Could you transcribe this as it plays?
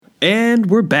And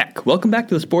we're back. Welcome back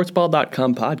to the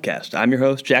sportsball.com podcast. I'm your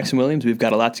host, Jackson Williams. We've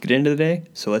got a lot to get into today,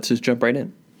 so let's just jump right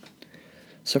in.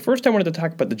 So first I wanted to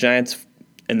talk about the Giants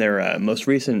and their most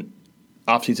recent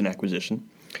offseason acquisition,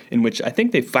 in which I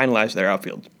think they finalized their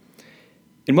outfield.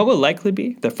 In what will likely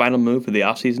be their final move of the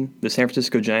offseason, the San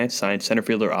Francisco Giants signed center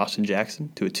fielder Austin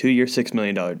Jackson to a 2-year, $6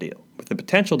 million deal, with the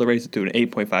potential to raise it to an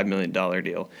 $8.5 million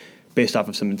deal based off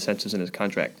of some incentives in his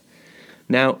contract.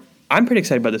 Now, I'm pretty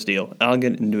excited about this deal. I'll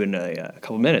get into it in a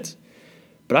couple minutes.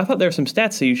 But I thought there were some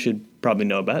stats that you should probably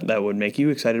know about that would make you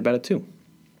excited about it too.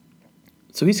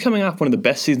 So he's coming off one of the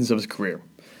best seasons of his career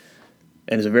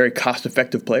and is a very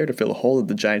cost-effective player to fill a hole that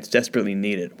the Giants desperately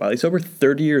needed. While he's over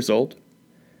 30 years old,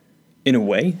 in a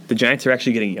way, the Giants are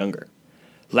actually getting younger.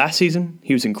 Last season,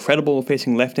 he was incredible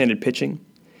facing left-handed pitching.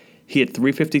 He hit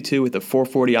 .352 with a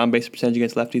 .440 on-base percentage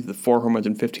against lefties with 4 home runs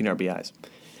and 15 RBIs.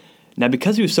 Now,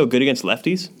 because he was so good against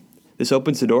lefties, this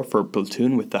opens the door for a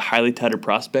platoon with the highly touted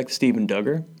prospect Steven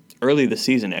Duggar, early this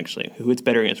season actually, who hits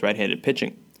better against right-handed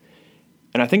pitching.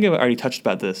 And I think I've already touched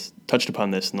upon this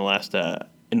in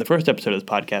the first episode of this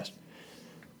podcast,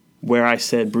 where I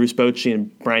said Bruce Bochy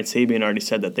and Brian Sabean already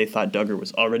said that they thought Duggar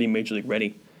was already Major League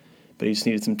ready, but he just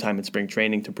needed some time in spring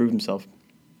training to prove himself.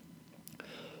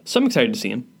 So I'm excited to see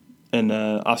him, and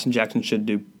Austin Jackson should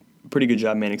do a pretty good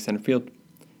job manning center field.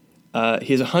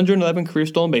 He has 111 career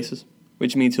stolen bases,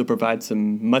 which means he'll provide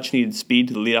some much-needed speed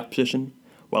to the leadoff position,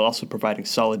 while also providing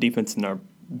solid defense in our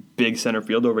big center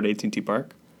field over at AT&T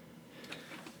Park.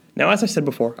 Now, as I said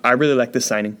before, I really like this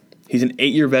signing. He's an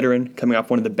 8-year veteran coming off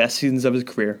one of the best seasons of his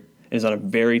career and is on a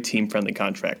very team-friendly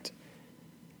contract.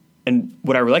 And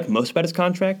what I really like most about his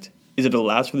contract is it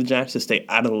allows for the Giants to stay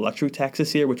out of the luxury tax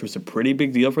this year, which was a pretty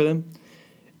big deal for them.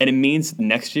 And it means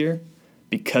next year,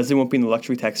 because they won't be in the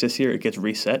luxury tax this year, it gets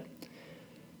reset.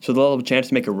 So they'll have a chance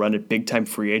to make a run at big-time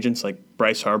free agents like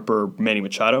Bryce Harper or Manny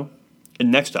Machado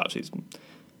in next offseason.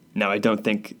 Now, I don't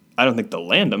think they'll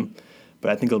land them,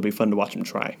 but I think it'll be fun to watch them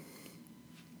try.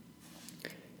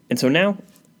 And so now,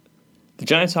 the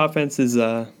Giants' offense is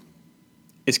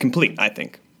complete, I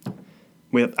think.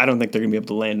 I don't think they're going to be able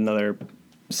to land another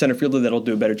center fielder that'll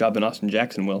do a better job than Austin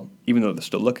Jackson will, even though they're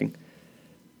still looking.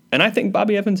 And I think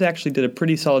Bobby Evans actually did a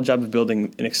pretty solid job of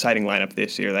building an exciting lineup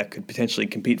this year that could potentially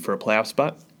compete for a playoff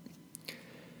spot.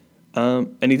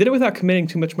 And he did it without committing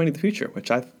too much money in the future,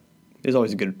 which is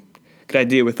always a good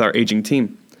idea with our aging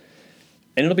team.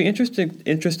 And it'll be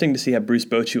interesting to see how Bruce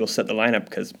Bochy will set the lineup,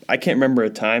 because I can't remember a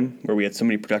time where we had so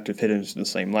many productive hitters in the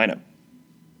same lineup.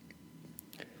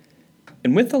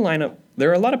 And with the lineup, there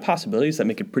are a lot of possibilities that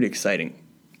make it pretty exciting.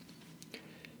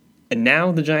 And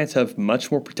now the Giants have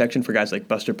much more protection for guys like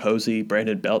Buster Posey,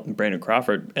 Brandon Belt, and Brandon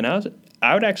Crawford. And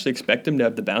I would actually expect them to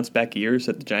have the bounce-back years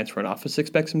that the Giants front office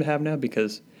expects them to have now,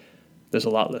 because there's a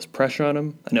lot less pressure on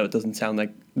them. I know it doesn't sound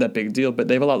like that big a deal, but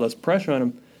they have a lot less pressure on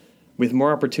them with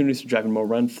more opportunities to drive in more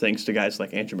runs thanks to guys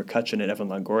like Andrew McCutchen and Evan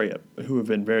Longoria, who have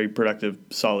been very productive,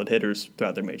 solid hitters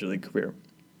throughout their Major League career.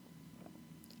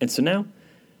 And so now,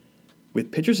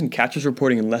 with pitchers and catchers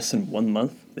reporting in less than 1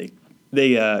 month,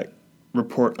 they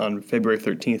report on February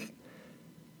 13th,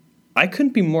 I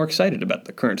couldn't be more excited about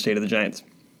the current state of the Giants.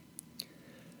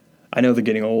 I know they're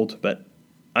getting old, but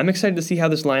I'm excited to see how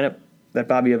this lineup that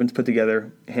Bobby Evans put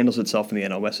together handles itself in the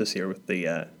NL West this year with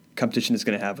the competition it's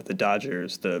going to have with the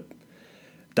Dodgers, the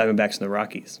Diamondbacks, and the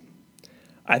Rockies.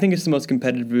 I think it's the most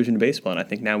competitive division of baseball, and I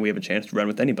think now we have a chance to run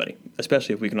with anybody,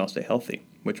 especially if we can all stay healthy,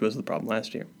 which was the problem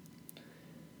last year.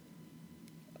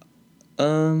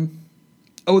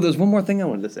 There's one more thing I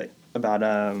wanted to say about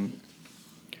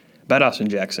Austin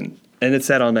Jackson, and it's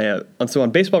that on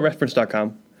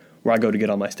BaseballReference.com, where I go to get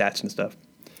all my stats and stuff.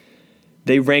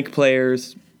 They rank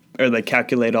players, or they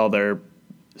calculate all their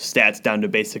stats down to a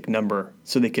basic number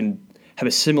so they can have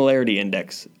a similarity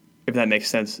index, if that makes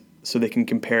sense, so they can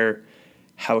compare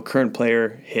how a current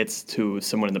player hits to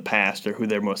someone in the past or who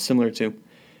they're most similar to.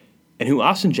 And who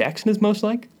Austin Jackson is most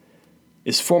like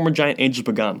is former Giant Angel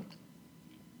Pagan.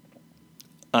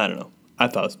 I don't know.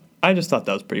 I just thought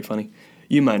that was pretty funny.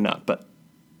 You might not, but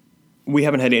we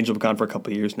haven't had Angel Pagan for a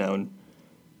couple of years now, and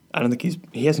I don't think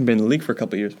he hasn't been in the league for a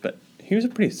couple of years, but he was a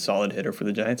pretty solid hitter for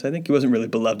the Giants. I think he wasn't really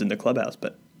beloved in the clubhouse,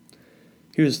 but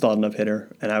he was a solid enough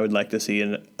hitter, and I would like to see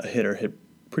a hitter hit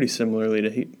pretty similarly to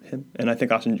him, and I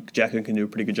think Austin Jackson can do a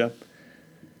pretty good job.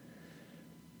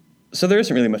 So there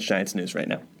isn't really much Giants news right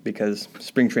now, because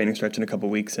spring training starts in a couple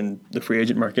weeks, and the free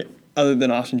agent market, other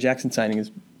than Austin Jackson signing,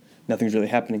 nothing's really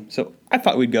happening. So I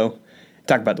thought we'd go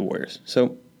talk about the Warriors.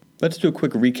 So let's do a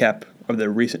quick recap of the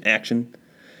recent action.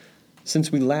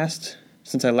 Since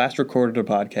I last recorded a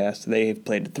podcast, they have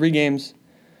played 3 games.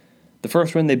 The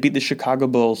first win, they beat the Chicago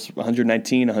Bulls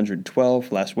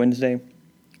 119-112 last Wednesday.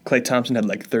 Klay Thompson had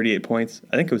like 38 points.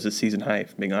 I think it was a season high,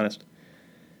 if I'm being honest.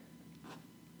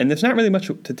 And there's not really much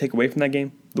to take away from that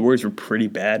game. The Warriors were pretty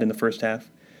bad in the first half,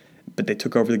 but they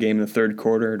took over the game in the third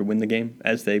quarter to win the game,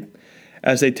 as they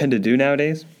tend to do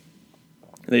nowadays.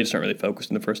 They just aren't really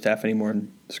focused in the first half anymore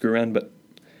and screw around, but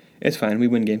it's fine. We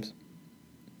win games.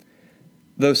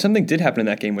 Though something did happen in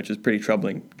that game, which was pretty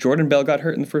troubling. Jordan Bell got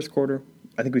hurt in the first quarter.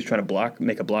 I think he was trying to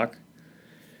make a block,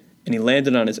 and he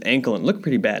landed on his ankle and looked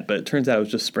pretty bad, but it turns out it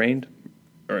was just sprained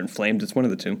or inflamed. It's one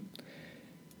of the two.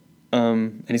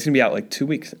 And he's going to be out like 2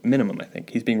 weeks minimum, I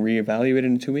think. He's being reevaluated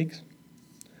in 2 weeks.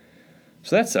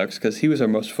 So that sucks because he was our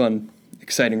most fun,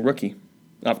 exciting rookie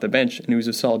off the bench, and he was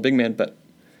a solid big man, but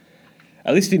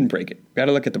at least he didn't break it. Got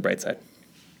to look at the bright side.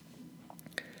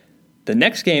 The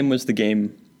next game was the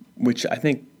game which I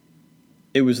think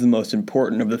it was the most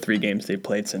important of the 3 games they've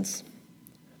played since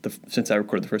I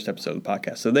recorded the first episode of the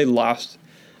podcast. So they lost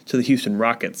to the Houston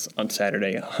Rockets on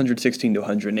Saturday,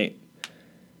 116-108.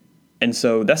 And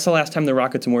so that's the last time the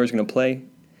Rockets and Warriors are going to play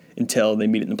until they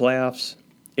meet in the playoffs.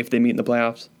 If they meet in the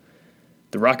playoffs,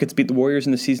 the Rockets beat the Warriors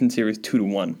in the season series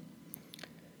 2-1.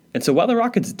 And so while the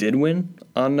Rockets did win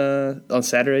on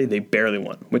Saturday, they barely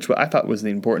won, which I thought was the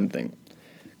important thing.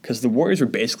 Because the Warriors were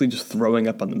basically just throwing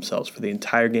up on themselves for the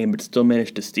entire game, but still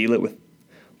managed to steal it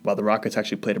while the Rockets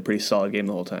actually played a pretty solid game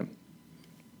the whole time.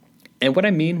 And what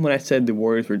I mean when I said the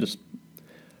Warriors were just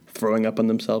throwing up on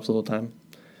themselves the whole time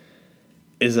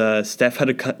is Steph had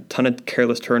a ton of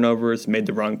careless turnovers, made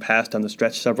the wrong pass down the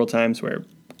stretch several times where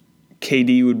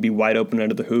KD would be wide open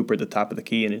under the hoop or at the top of the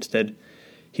key, and instead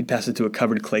he'd pass it to a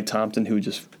covered Klay Thompson who would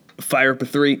just fire up a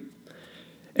 3.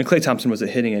 And Klay Thompson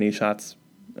wasn't hitting any shots.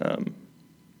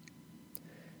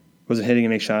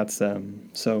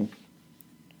 So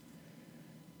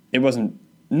it wasn't.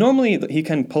 Normally he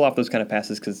can pull off those kind of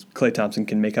passes because Klay Thompson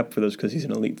can make up for those because he's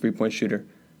an elite 3-point shooter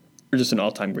or just an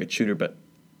all-time great shooter, but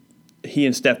he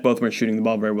and Steph both weren't shooting the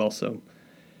ball very well, so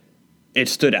it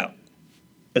stood out.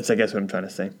 That's, I guess, what I'm trying to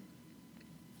say.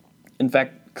 In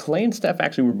fact, Klay and Steph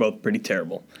actually were both pretty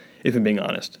terrible, if I'm being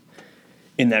honest,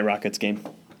 in that Rockets game.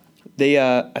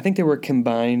 I think they were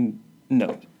combined.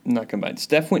 No, not combined.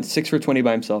 Steph went 6 for 20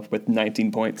 by himself with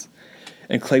 19 points,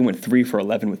 and Klay went 3 for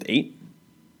 11 with 8.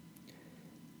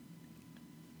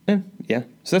 Yeah,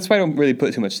 so that's why I don't really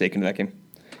put too much stake into that game,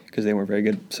 because they weren't very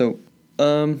good. So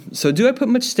do I put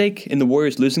much stake in the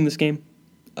Warriors losing this game?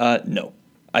 No,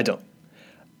 I don't.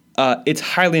 It's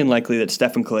highly unlikely that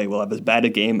Steph and Klay will have as bad a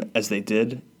game as they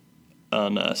did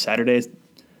on Saturday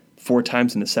 4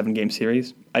 times in a 7-game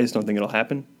series. I just don't think it'll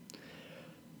happen.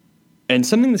 And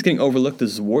something that's getting overlooked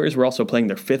is the Warriors were also playing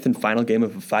their 5th and final game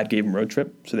of a 5-game road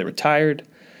trip, so they were tired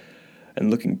and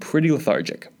looking pretty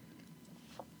lethargic.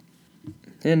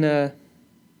 And, so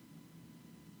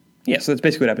that's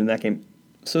basically what happened in that game.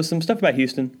 So some stuff about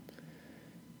Houston,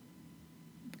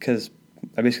 because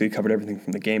I basically covered everything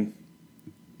from the game,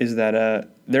 is that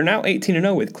they're now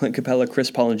 18-0 with Clint Capella, Chris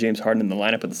Paul, and James Harden in the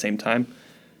lineup at the same time,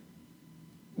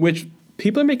 which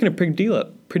people are making a pretty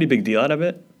big deal out of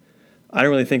it. I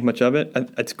don't really think much of it.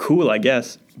 It's cool, I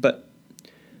guess, but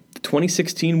the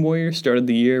 2016 Warriors started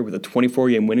the year with a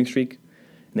 24-game winning streak,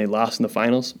 and they lost in the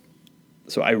finals.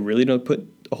 So I really don't put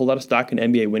a whole lot of stock in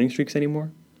NBA winning streaks anymore.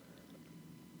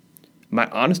 My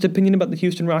honest opinion about the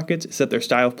Houston Rockets is that their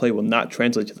style of play will not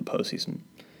translate to the postseason.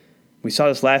 We saw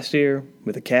this last year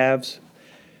with the Cavs,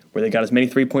 where they got as many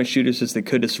 3-point shooters as they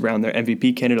could to surround their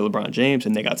MVP candidate LeBron James,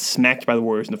 and they got smacked by the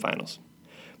Warriors in the finals.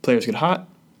 Players get hot,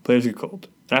 players get cold.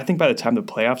 And I think by the time the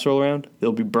playoffs roll around,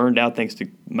 they'll be burned out thanks to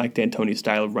Mike D'Antoni's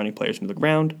style of running players into the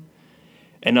ground,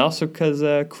 and also because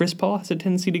Chris Paul has a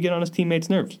tendency to get on his teammates'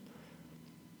 nerves.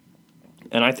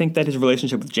 And I think that his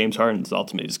relationship with James Harden is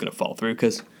ultimately just going to fall through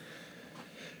because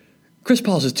Chris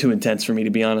Paul's just too intense for me, to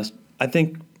be honest. I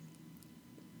think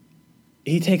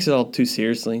he takes it all too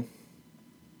seriously,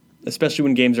 especially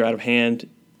when games are out of hand.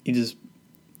 He's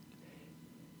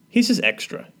just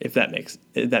extra, if that makes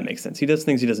sense. He does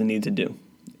things he doesn't need to do.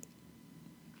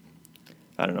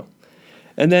 I don't know.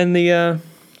 And then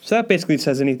so that basically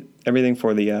says everything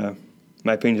for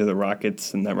my opinion of the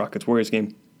Rockets and that Rockets-Warriors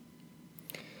game.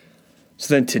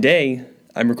 So then today,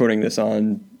 I'm recording this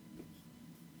on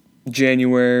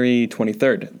January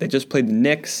 23rd. They just played the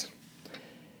Knicks.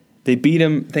 They beat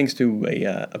them thanks to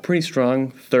a pretty strong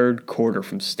third quarter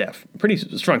from Steph. A pretty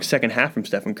strong second half from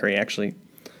Stephen Curry, actually.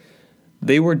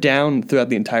 They were down throughout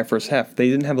the entire first half. They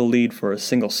didn't have a lead for a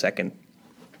single second.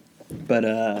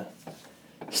 But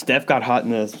Steph got hot in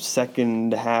the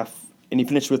second half, and he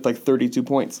finished with like 32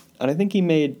 points. And I think he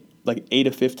made like 8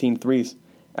 of 15 threes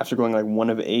after going like 1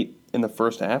 of 8 in the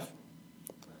first half.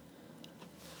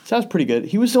 Sounds pretty good.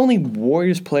 He was the only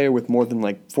Warriors player with more than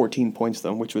 14 points,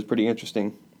 though, which was pretty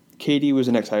interesting. KD was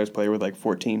the next highest player with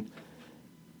 14.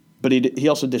 But he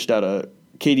also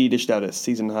KD dished out a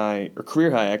season high, or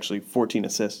career high actually, 14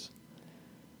 assists.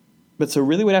 But so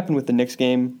really what happened with the Knicks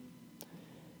game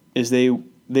is they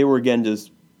were again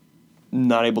just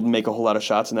not able to make a whole lot of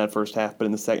shots in that first half, but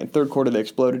in the third quarter they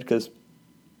exploded because,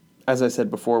 as I said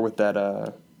before with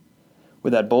that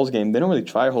Bulls game, they don't really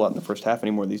try a whole lot in the first half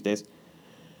anymore these days.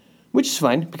 Which is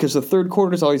fine, because the third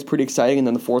quarter is always pretty exciting, and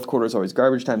then the fourth quarter is always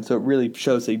garbage time, so it really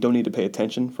shows that you don't need to pay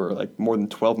attention for more than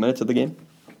 12 minutes of the game.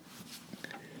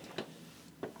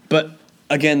 But,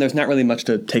 again, there's not really much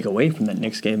to take away from that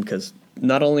Knicks game, because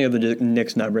not only are the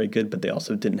Knicks not very good, but they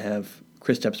also didn't have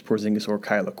Kristaps Porzingis or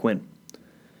Kyle Quinn.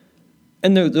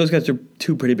 And those guys are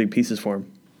two pretty big pieces for him.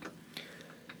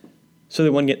 So they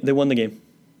won the game.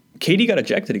 KD got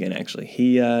ejected again, actually.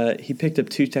 He picked up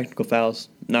 2 technical fouls,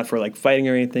 not for fighting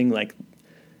or anything like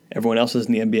everyone else is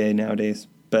in the NBA nowadays,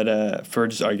 but for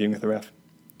just arguing with the ref.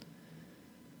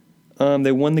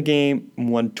 They won the game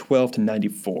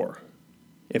 112-94,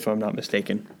 if I'm not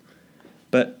mistaken.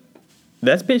 But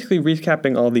that's basically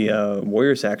recapping all the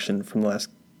Warriors action from the last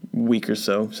week or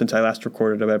so since I last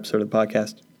recorded an episode of the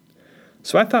podcast.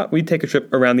 So I thought we'd take a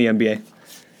trip around the NBA,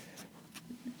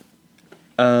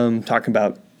 talking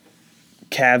about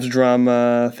Cavs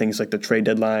drama, things like the trade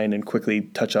deadline, and quickly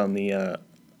touch on the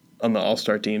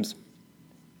All-Star teams.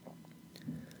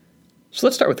 So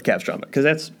let's start with the Cavs drama,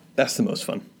 because that's the most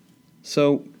fun.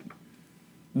 So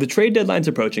the trade deadline's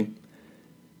approaching,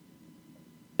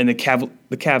 and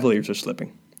the Cavaliers are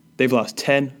slipping. They've lost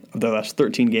 10 of their last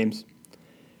 13 games,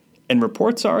 and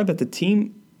reports are that the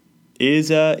team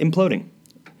is imploding.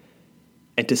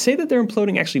 And to say that they're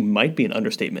imploding actually might be an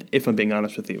understatement, if I'm being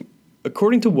honest with you.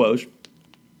 According to Woj,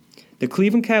 the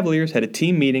Cleveland Cavaliers had a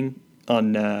team meeting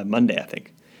on Monday, I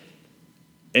think,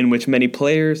 in which many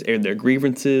players aired their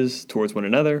grievances towards one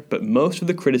another, but most of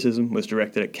the criticism was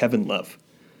directed at Kevin Love.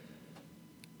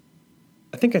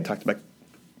 I think I talked about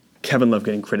Kevin Love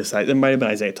getting criticized. It might have been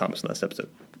Isaiah Thomas in last episode.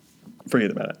 Forget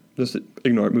about it. Just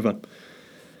ignore it. Move on.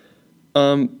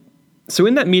 So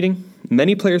in that meeting,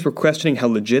 many players were questioning how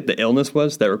legit the illness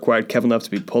was that required Kevin Love to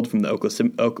be pulled from the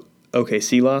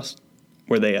OKC loss,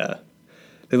 where they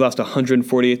lost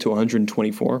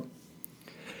 148-124.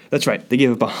 That's right. They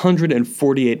gave up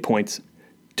 148 points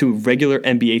to a regular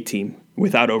NBA team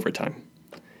without overtime.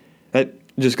 That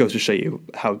just goes to show you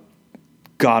how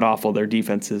god-awful their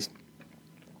defense is.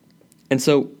 And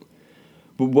so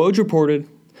what Woj reported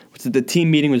was that the team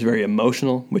meeting was very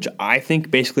emotional, which I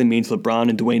think basically means LeBron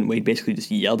and Dwayne Wade basically just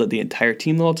yelled at the entire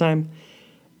team the whole time,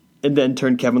 and then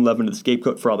turned Kevin Love into the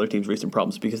scapegoat for all their team's recent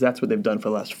problems, because that's what they've done for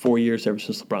the last 4 years ever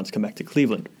since LeBron's come back to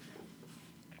Cleveland.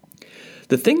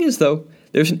 The thing is, though,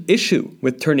 there's an issue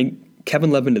with turning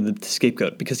Kevin Love into the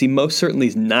scapegoat, because he most certainly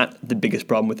is not the biggest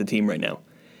problem with the team right now.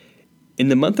 In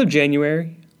the month of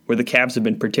January, where the Cavs have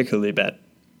been particularly bad,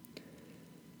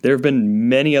 there have been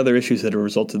many other issues that have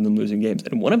resulted in them losing games,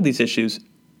 and one of these issues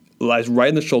lies right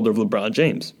on the shoulder of LeBron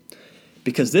James,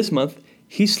 because this month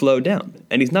he slowed down,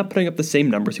 and he's not putting up the same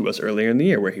numbers he was earlier in the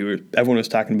year, where everyone was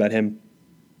talking about him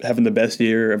having the best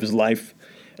year of his life,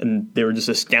 and they were just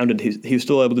astounded he was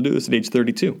still able to do this at age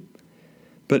 32.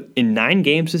 But in 9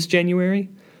 games this January,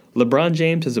 LeBron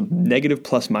James has a negative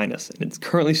plus-minus, and it's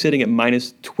currently sitting at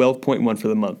minus 12.1 for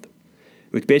the month,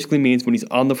 which basically means when he's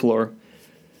on the floor,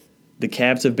 the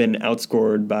Cavs have been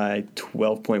outscored by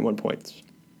 12.1 points.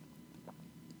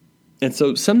 And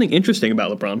so something interesting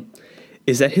about LeBron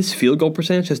is that his field goal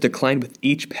percentage has declined with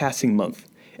each passing month.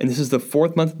 And this is the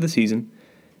 4th month of the season.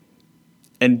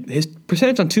 And his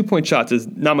percentage on 2-point shots is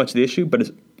not much of the issue,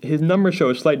 but his numbers show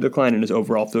a slight decline in his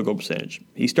overall field goal percentage.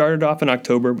 He started off in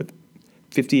October with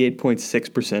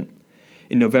 58.6%.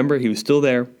 In November, he was still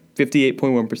there,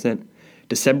 58.1%.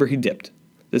 December, he dipped.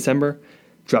 December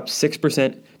dropped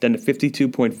 6%, down to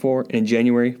 52.4%, and in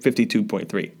January,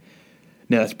 52.3%.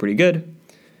 Now, that's pretty good.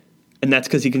 And that's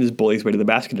because he can just bully his way to the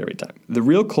basket every time. The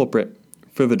real culprit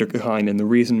for the decline, and the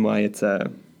reason why it's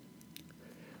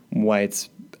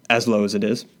as low as it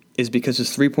is because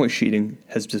his three-point shooting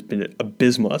has just been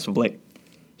abysmal as of late.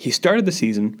 He started the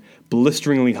season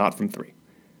blisteringly hot from three.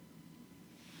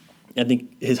 I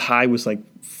think his high was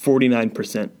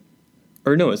 49%.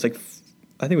 Or no, it's I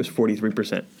think it was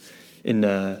 43% in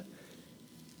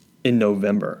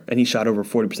November. And he shot over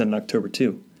 40% in October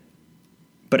too.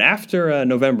 But after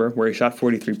November, where he shot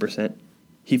 43%,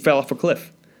 he fell off a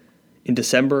cliff. In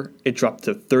December, it dropped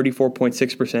to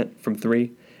 34.6% from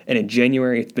three. And in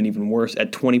January, it's been even worse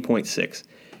at 20.6%.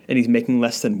 And he's making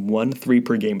less than 1 3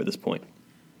 per game at this point,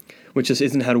 which just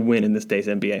isn't how to win in this day's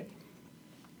NBA.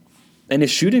 And his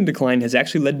shooting decline has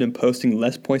actually led to him posting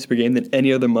less points per game than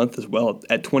any other month as well,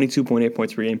 at 22.8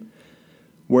 points per game.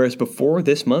 Whereas before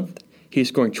this month, he's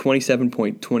scoring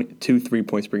 27.23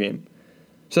 points per game.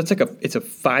 So that's it's a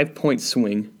 5-point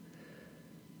swing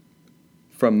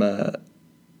from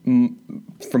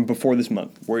before this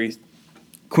month, where he's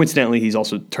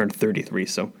also turned 33.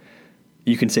 So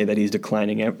you can say that he's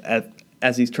declining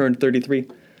as he's turned 33.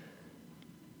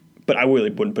 But I really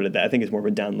wouldn't put it that. I think it's more of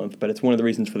a down month, but it's one of the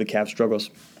reasons for the Cavs' struggles.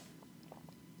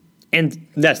 And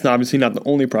that's obviously not the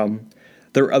only problem.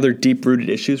 There are other deep-rooted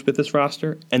issues with this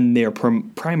roster, and they are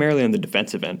primarily on the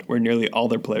defensive end, where nearly all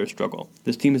their players struggle.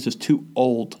 This team is just too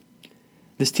old.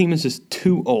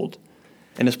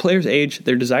 And as players age,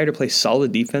 their desire to play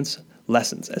solid defense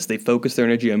lessens as they focus their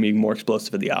energy on being more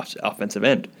explosive at the offensive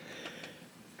end.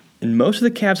 And most of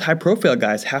the Cavs' high-profile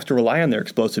guys have to rely on their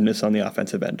explosiveness on the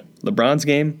offensive end. LeBron's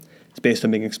game is based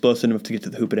on being explosive enough to get to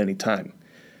the hoop at any time.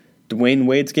 Dwayne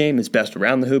Wade's game is best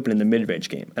around the hoop and in the mid-range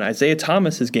game. And Isaiah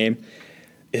Thomas's game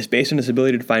is based on his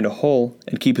ability to find a hole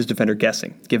and keep his defender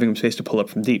guessing, giving him space to pull up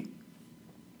from deep.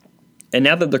 And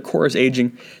now that their core is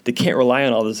aging, they can't rely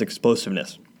on all this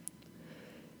explosiveness.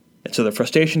 And so their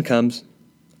frustration comes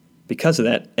because of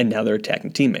that, and now they're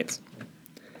attacking teammates.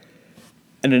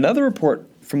 And another report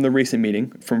from the recent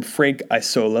meeting from Frank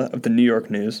Isola of the New York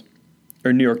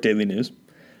Daily News,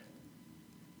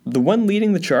 the one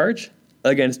leading the charge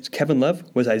against Kevin Love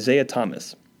was Isaiah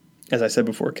Thomas. As I said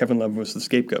before, Kevin Love was the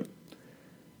scapegoat.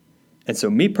 And so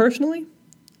me personally,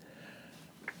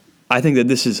 I think that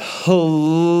this is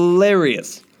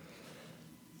hilarious.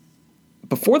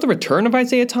 Before the return of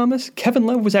Isaiah Thomas, Kevin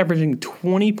Love was averaging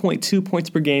 20.2 points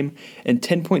per game and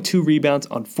 10.2 rebounds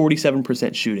on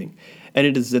 47% shooting. And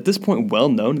it is at this point well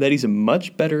known that he's a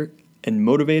much better and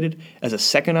motivated as a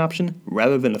second option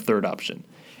rather than a third option.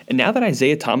 And now that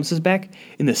Isaiah Thomas is back,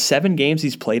 in the 7 games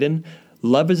he's played in,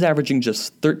 Love is averaging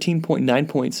just 13.9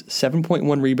 points,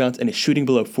 7.1 rebounds, and is shooting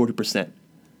below 40%.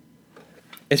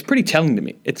 It's pretty telling to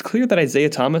me. It's clear that Isaiah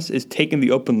Thomas is taking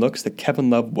the open looks that Kevin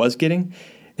Love was getting,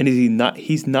 and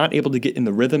he's not able to get in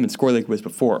the rhythm and score like he was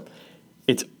before.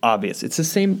 It's obvious. It's the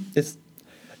same.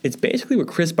 It's basically what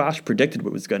Chris Bosh predicted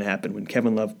what was going to happen when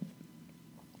Kevin Love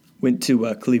went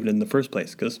to Cleveland in the first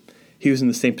place, because he was in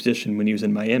the same position when he was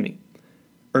in Miami.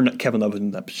 Or not Kevin Love was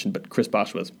in that position, but Chris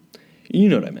Bosh was. You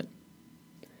know what I meant.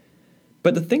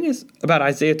 But the thing is about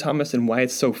Isaiah Thomas and why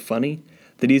it's so funny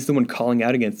that he's the one calling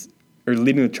out against, or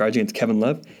leading the charge against Kevin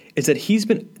Love, is that he's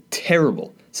been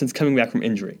terrible since coming back from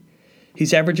injury.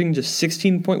 He's averaging just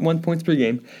 16.1 points per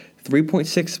game,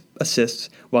 3.6 assists,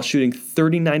 while shooting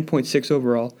 39.6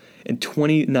 overall and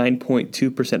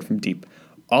 29.2% from deep,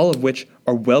 all of which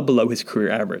are well below his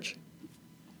career average.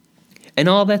 And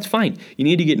all that's fine. You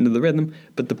need to get into the rhythm,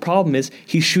 but the problem is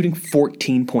he's shooting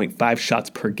 14.5 shots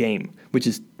per game, which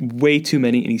is way too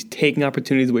many, and he's taking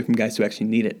opportunities away from guys who actually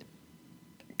need it.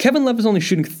 Kevin Love is only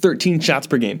shooting 13 shots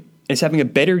per game, and is having a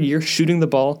better year shooting the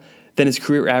ball than his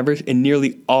career average in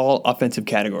nearly all offensive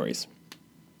categories.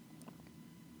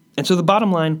 And so the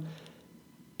bottom line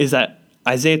is that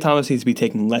Isaiah Thomas needs to be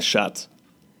taking less shots.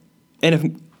 And if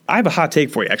I have a hot take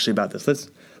for you actually about this.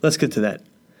 Let's get to that.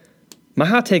 My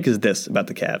hot take is this about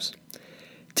the Cavs.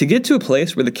 To get to a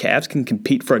place where the Cavs can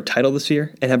compete for a title this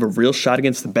year and have a real shot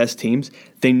against the best teams,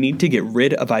 they need to get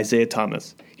rid of Isaiah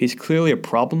Thomas. He's clearly a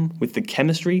problem with the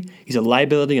chemistry. He's a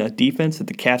liability on defense that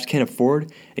the Cavs can't afford,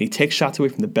 and he takes shots away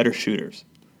from the better shooters.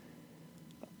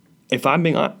 In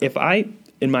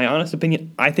my honest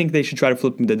opinion, I think they should try to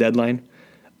flip him at the deadline.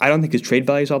 I don't think his trade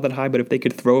value is all that high, but if they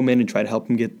could throw him in and try to help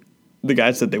him get the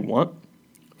guys that they want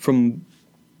from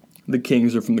the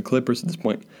Kings or from the Clippers at this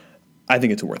point, I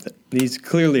think it's worth it. He's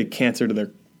clearly a cancer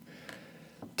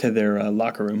to their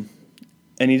locker room,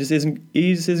 and he just isn't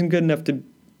good enough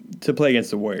to play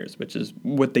against the Warriors, which is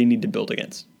what they need to build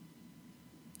against.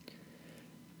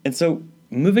 And so,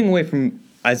 moving away from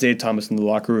Isaiah Thomas and the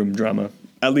locker room drama,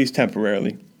 at least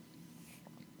temporarily,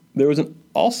 there was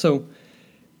also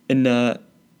an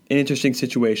interesting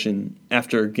situation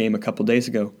after a game a couple days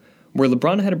ago where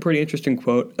LeBron had a pretty interesting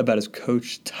quote about his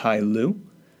coach, Ty Lue,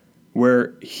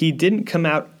 where he didn't come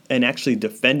out and actually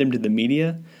defend him to the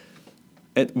media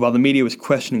while the media was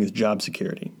questioning his job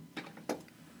security.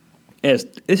 As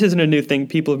this isn't a new thing.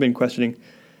 People have been questioning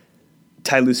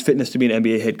Ty Lue's fitness to be an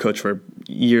NBA head coach for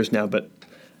years now, but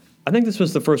I think this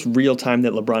was the first real time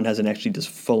that LeBron hasn't actually just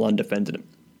full-on defended him.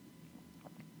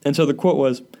 And so the quote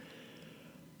was,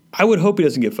 "I would hope he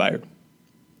doesn't get fired,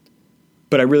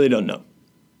 but I really don't know.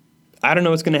 I don't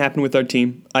know what's going to happen with our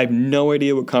team. I have no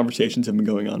idea what conversations have been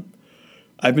going on.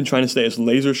 I've been trying to stay as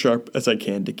laser sharp as I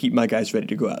can to keep my guys ready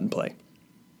to go out and play."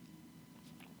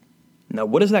 Now,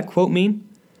 what does that quote mean?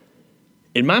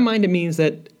 In my mind, it means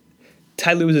that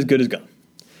Ty Lue is as good as gone.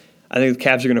 I think the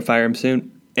Cavs are going to fire him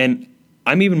soon, and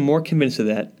I'm even more convinced of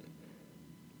that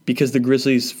because the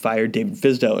Grizzlies fired David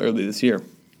Fizdale early this year.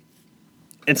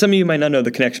 And some of you might not know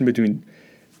the connection between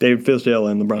David Fizdale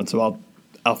and LeBron, so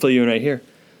I'll fill you in right here.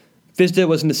 Fizdale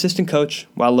was an assistant coach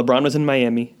while LeBron was in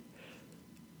Miami,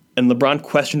 and LeBron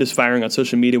questioned his firing on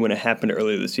social media when it happened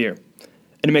earlier this year.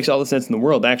 And it makes all the sense in the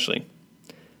world, actually.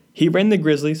 He ran the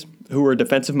Grizzlies, who were a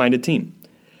defensive-minded team,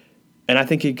 and I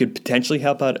think he could potentially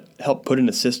help put in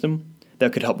a system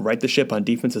that could help right the ship on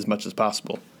defense as much as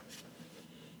possible.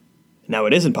 Now,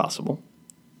 it isn't possible,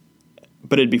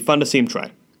 but it'd be fun to see him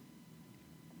try.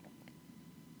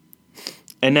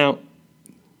 And now,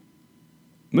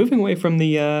 moving away from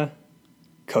the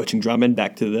coaching drama and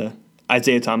back to the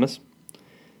Isaiah Thomas,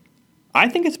 I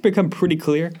think it's become pretty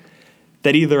clear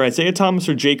that either Isaiah Thomas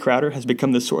or Jay Crowder has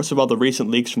become the source of all the recent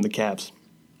leaks from the Cavs.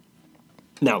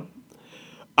 Now,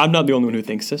 I'm not the only one who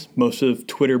thinks this. Most of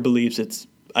Twitter believes it's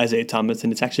Isaiah Thomas,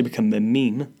 and it's actually become a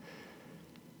meme.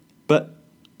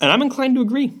 And I'm inclined to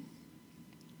agree.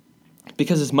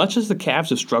 Because as much as the Cavs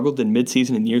have struggled in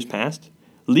midseason in years past,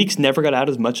 leaks never got out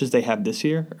as much as they have this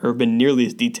year or have been nearly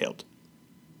as detailed.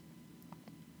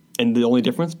 And the only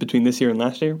difference between this year and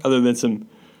last year, other than some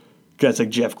guys like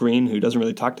Jeff Green, who doesn't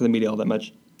really talk to the media all that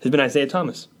much, has been Isaiah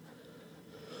Thomas,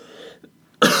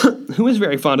 who is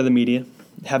very fond of the media,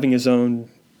 having his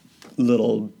own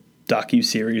little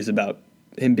docu-series about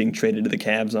him being traded to the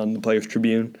Cavs on the Players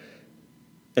Tribune.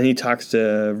 And he talks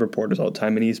to reporters all the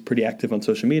time, and he's pretty active on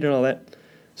social media and all that.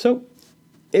 So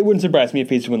it wouldn't surprise me if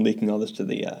he's the one leaking all this to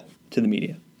the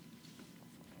media.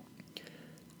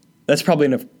 That's probably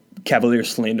enough Cavaliers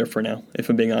slander for now, if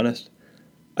I'm being honest.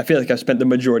 I feel like I've spent the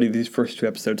majority of these first two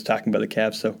episodes talking about the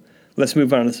Cavs, so let's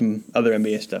move on to some other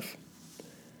NBA stuff.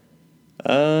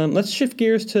 Let's shift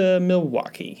gears to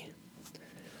Milwaukee.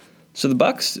 So the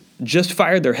Bucks just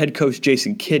fired their head coach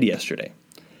Jason Kidd yesterday.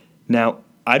 Now,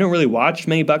 I don't really watch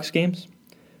many Bucks games,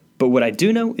 but what I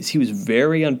do know is he was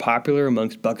very unpopular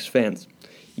amongst Bucks fans.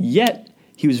 Yet,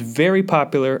 he was very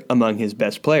popular among his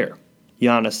best player,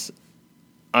 Giannis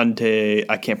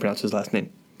I can't pronounce his last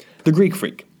name. The Greek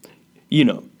Freak. You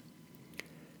know.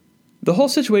 The whole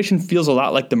situation feels a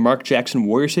lot like the Mark Jackson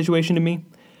Warrior situation to me,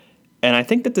 and I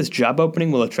think that this job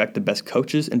opening will attract the best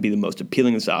coaches and be the most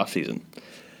appealing this offseason.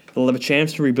 They'll have a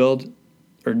chance to they'll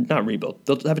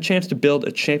have a chance to build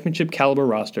a championship-caliber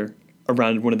roster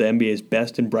around one of the NBA's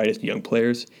best and brightest young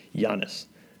players, Giannis,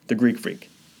 the Greek Freak.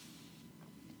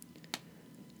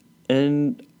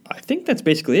 And I think that's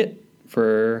basically it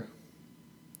for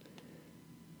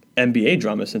NBA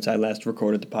drama since I last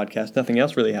recorded the podcast. Nothing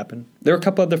else really happened. There were a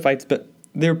couple other fights, but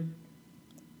I don't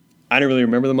really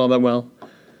remember them all that well.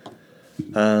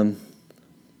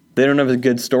 They don't have a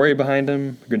good story behind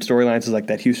them, good storylines like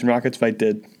that Houston Rockets fight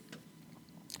did.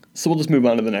 So we'll just move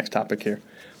on to the next topic here,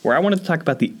 where I wanted to talk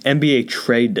about the NBA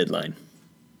trade deadline.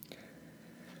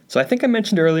 So I think I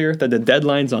mentioned earlier that the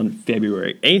deadline's on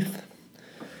February 8th.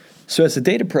 So as the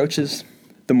date approaches,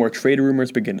 the more trade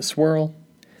rumors begin to swirl.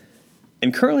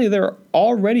 And currently there are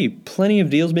already plenty of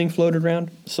deals being floated around,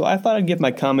 so I thought I'd give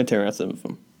my commentary on some of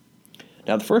them.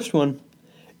 Now the first one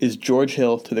is George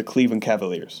Hill to the Cleveland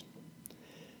Cavaliers.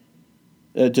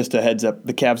 Just a heads up,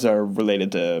 the Cavs are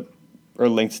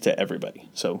linked to everybody.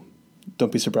 So don't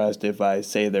be surprised if I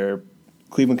say the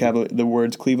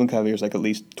words Cleveland Cavaliers like at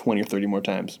least 20 or 30 more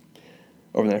times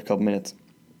over the next couple minutes.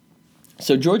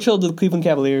 So George Hill to the Cleveland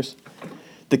Cavaliers.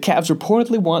 The Cavs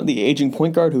reportedly want the aging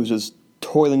point guard who's just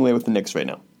toiling away with the Knicks right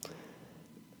now.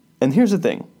 And here's the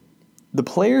thing. The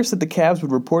players that the Cavs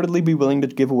would reportedly be willing to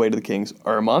give away to the Kings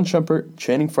are Iman Shumpert,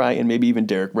 Channing Frye, and maybe even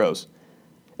Derrick Rose.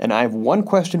 And I have one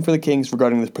question for the Kings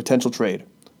regarding this potential trade.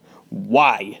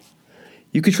 Why?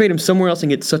 You could trade him somewhere else and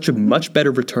get such a much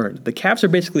better return. The Cavs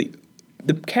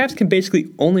can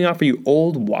basically only offer you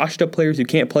old, washed-up players who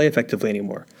can't play effectively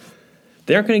anymore.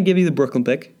 They aren't going to give you the Brooklyn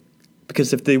pick,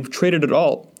 because if they trade it at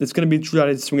all, it's going to be trying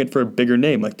to swing it for a bigger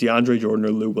name like DeAndre Jordan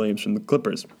or Lou Williams from the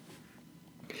Clippers.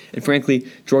 And frankly,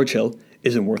 George Hill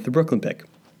isn't worth the Brooklyn pick.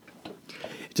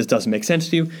 It just doesn't make sense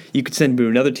to you. You could send him to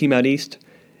another team out east.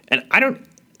 And I don't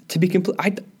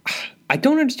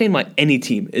understand why any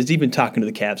team is even talking to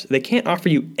the Cavs. They can't offer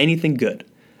you anything good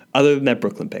other than that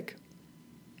Brooklyn pick.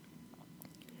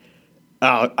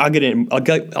 I'll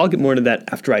get more into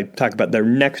that after I talk about their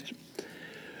next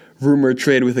rumored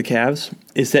trade with the Cavs,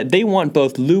 is that they want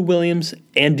both Lou Williams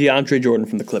and DeAndre Jordan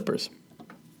from the Clippers.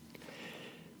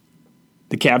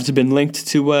 The Cavs have been linked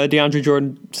to DeAndre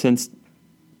Jordan since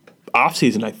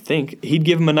offseason, I think. He'd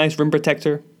give him a nice rim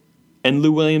protector, and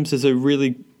Lou Williams is a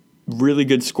really really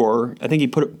good scorer. I think he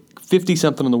put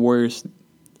 50-something on the Warriors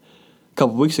a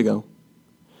couple weeks ago.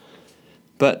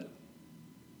 But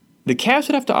the Cavs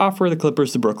would have to offer the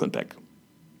Clippers the Brooklyn pick.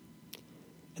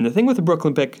 And the thing with the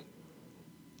Brooklyn pick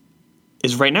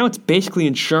is right now it's basically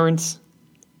insurance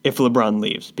if LeBron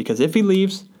leaves. Because if he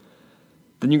leaves,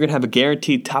 then you're going to have a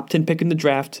guaranteed top 10 pick in the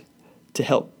draft to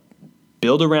help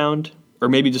build around or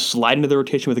maybe just slide into the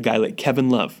rotation with a guy like Kevin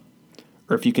Love.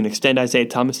 Or if you can extend Isaiah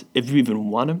Thomas, if you even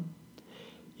want him,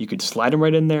 you could slide him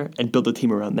right in there and build a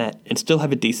team around that and still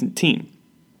have a decent team.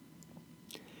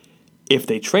 If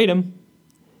they trade him,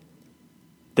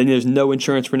 then there's no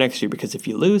insurance for next year because if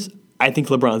you lose, I think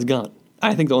LeBron's gone.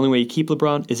 I think the only way you keep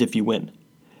LeBron is if you win.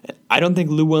 I don't think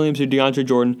Lou Williams or DeAndre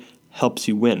Jordan helps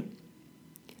you win.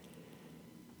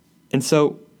 And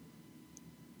so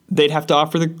they'd have to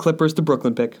offer the Clippers the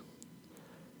Brooklyn pick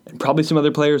and probably some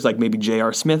other players like maybe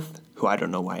J.R. Smith, who I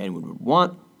don't know why anyone would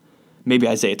want. Maybe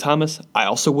Isaiah Thomas. I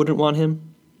also wouldn't want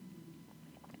him.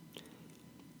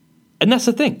 And that's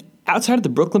the thing. Outside of the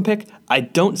Brooklyn pick, I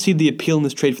don't see the appeal in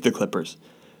this trade for the Clippers.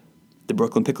 The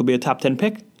Brooklyn pick will be a top 10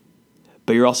 pick,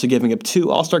 but you're also giving up 2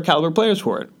 all-star caliber players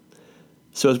for it.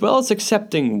 So as well as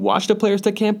accepting washed-up players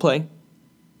that can't play,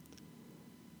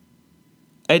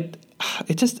 it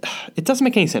doesn't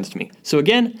make any sense to me. So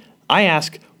again, I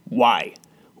ask, why?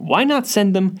 Why not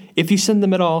send them, if you send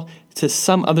them at all, to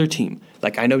some other team?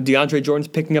 Like I know DeAndre Jordan's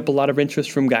picking up a lot of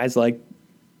interest from guys like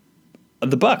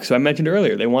the Bucks, who I mentioned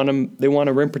earlier. They want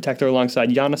a rim protector alongside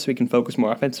Giannis so he can focus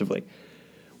more offensively,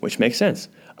 which makes sense.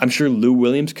 I'm sure Lou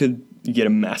Williams could get a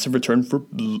massive return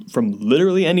from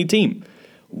literally any team.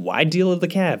 Why deal with the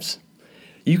Cavs?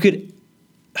 You could,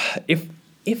 if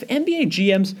NBA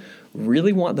GMs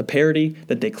really want the parity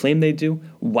that they claim they do,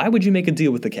 why would you make a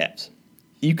deal with the Cavs?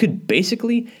 You could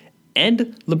basically end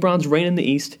LeBron's reign in the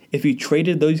East if you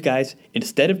traded those guys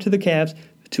instead of to the Cavs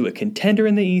to a contender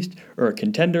in the East or a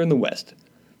contender in the West.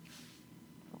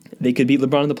 They could beat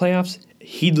LeBron in the playoffs.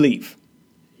 He'd leave.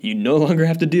 You no longer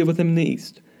have to deal with him in the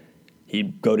East.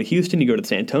 He'd go to Houston. You go to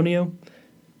San Antonio.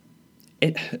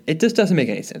 It just doesn't make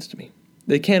any sense to me.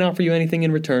 They can't offer you anything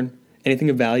in return, anything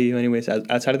of value anyways,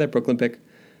 outside of that Brooklyn pick,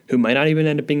 who might not even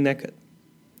end up being that good.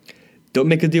 Don't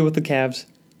make a deal with the Cavs.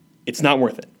 It's not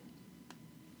worth it.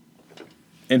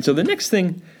 And so the next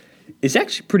thing is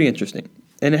actually pretty interesting,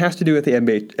 and it has to do with the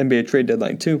NBA trade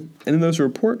deadline too. And then there's a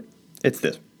report. It's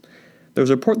this. There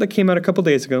was a report that came out a couple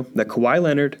days ago that Kawhi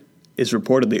Leonard is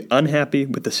reportedly unhappy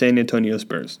with the San Antonio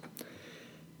Spurs.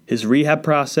 His rehab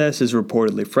process is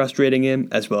reportedly frustrating him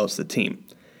as well as the team.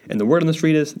 And the word on the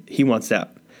street is he wants out.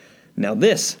 Now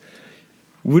this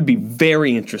would be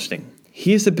very interesting.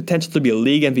 He has the potential to be a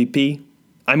league MVP.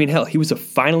 I mean, hell, he was a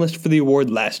finalist for the award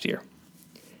last year.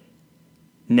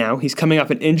 Now he's coming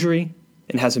off an injury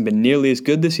and hasn't been nearly as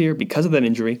good this year because of that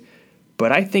injury.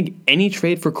 But I think any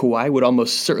trade for Kawhi would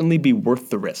almost certainly be worth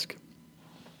the risk.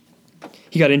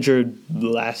 He got injured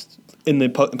in the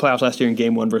playoffs last year in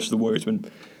Game 1 versus the Warriors when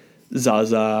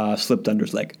Zaza slipped under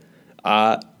his leg.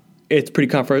 It's pretty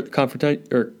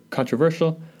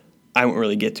controversial. I won't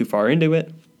really get too far into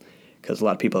it because a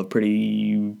lot of people have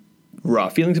pretty raw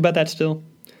feelings about that still.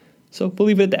 So we'll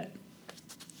leave it at that.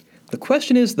 The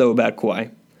question is, though, about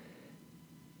Kawhi,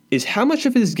 is how much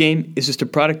of his game is just a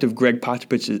product of Greg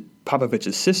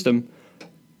Popovich's system,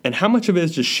 and how much of it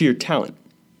is just sheer talent?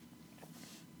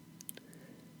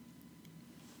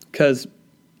 Because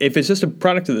if it's just a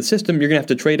product of the system, you're going to have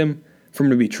to trade him for him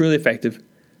to be truly effective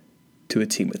to a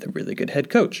team with a really good head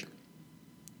coach.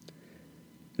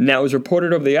 Now, it was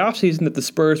reported over the offseason that the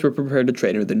Spurs were prepared to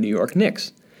trade him to the New York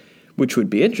Knicks, which would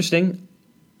be interesting.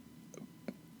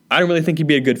 I don't really think he'd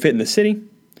be a good fit in the city.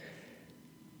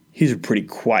 He's a pretty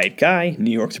quiet guy.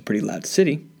 New York's a pretty loud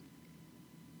city.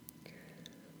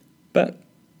 But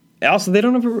also, they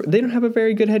don't have a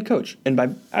very good head coach. And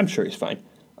I'm sure he's fine.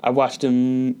 I watched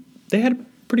him. They had a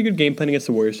pretty good game plan against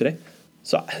the Warriors today.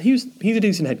 So he's a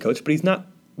decent head coach, but he's not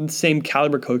the same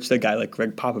caliber coach that a guy like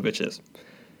Greg Popovich is.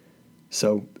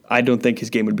 So I don't think his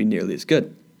game would be nearly as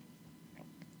good.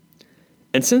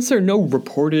 And since there are no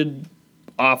reported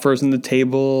offers on the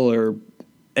table or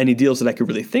any deals that I could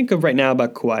really think of right now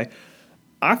about Kawhi,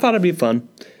 I thought it'd be fun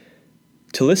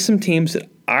to list some teams that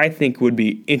I think would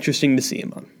be interesting to see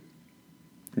him on.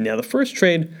 Now, the first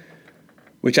trade,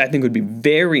 which I think would be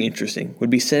very interesting, would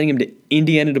be sending him to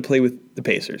Indiana to play with the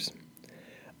Pacers.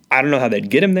 I don't know how they'd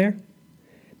get him there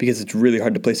because it's really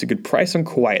hard to place a good price on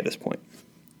Kawhi at this point.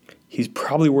 He's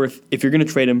probably worth, if you're going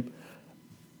to trade him,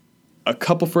 a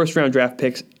couple first-round draft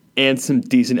picks and some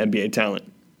decent NBA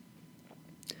talent.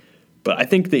 But I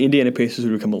think the Indiana Pacers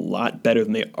would become a lot better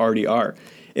than they already are.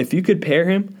 If you could pair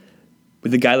him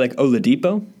with a guy like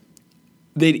Oladipo,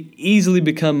 they'd easily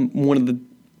become one of the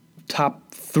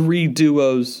top 3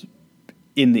 duos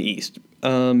in the East.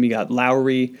 You got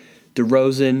Lowry,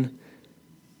 DeRozan,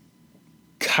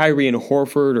 Kyrie and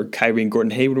Horford, or Kyrie and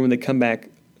Gordon Hayward when they come back.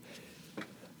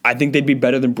 I think they'd be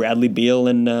better than Bradley Beal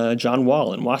and John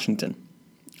Wall in Washington.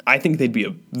 I think they'd be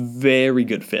a very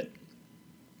good fit,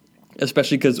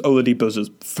 especially because Oladipo's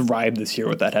just thrived this year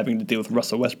without having to deal with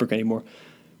Russell Westbrook anymore,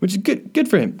 which is good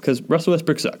for him because Russell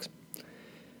Westbrook sucks.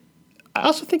 I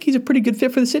also think he's a pretty good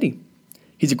fit for the city.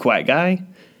 He's a quiet guy,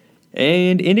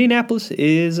 and Indianapolis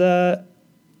is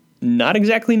not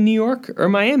exactly New York or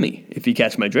Miami, if you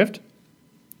catch my drift.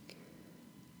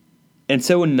 And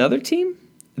so another team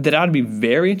that I'd be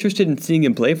very interested in seeing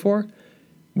him play for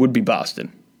would be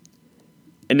Boston.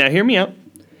 And now hear me out,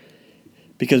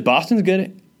 because Boston's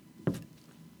good,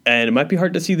 and it might be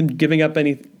hard to see them giving up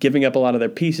a lot of their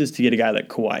pieces to get a guy like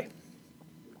Kawhi.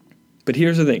 But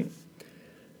here's the thing.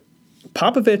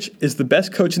 Popovich is the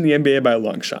best coach in the NBA by a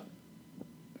long shot.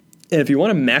 And if you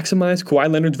want to maximize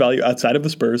Kawhi Leonard's value outside of the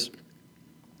Spurs,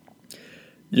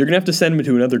 you're going to have to send him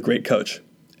to another great coach.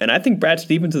 And I think Brad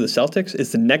Stevens of the Celtics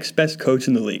is the next best coach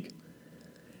in the league.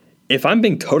 If I'm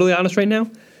being totally honest right now,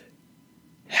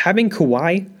 having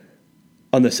Kawhi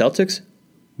on the Celtics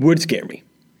would scare me.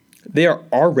 They are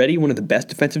already one of the best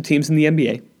defensive teams in the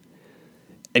NBA,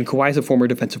 and Kawhi is a former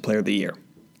Defensive Player of the Year.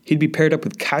 He'd be paired up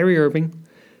with Kyrie Irving,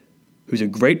 who's a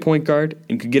great point guard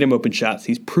and could get him open shots.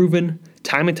 He's proven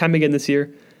time and time again this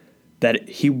year that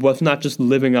he was not just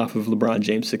living off of LeBron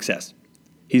James' success.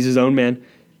 He's his own man.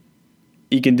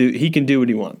 He can do what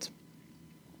he wants.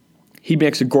 He'd be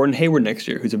next to Gordon Hayward next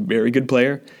year, who's a very good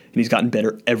player, and he's gotten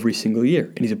better every single year,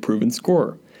 and he's a proven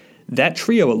scorer. That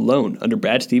trio alone under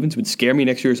Brad Stevens would scare me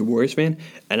next year as a Warriors fan,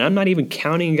 and I'm not even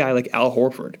counting a guy like Al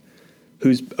Horford,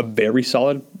 who's a very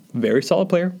solid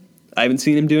player. I haven't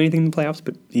seen him do anything in the playoffs,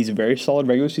 but he's a very solid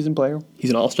regular season player. He's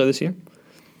an all-star this year.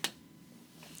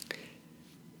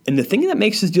 And the thing that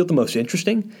makes this deal the most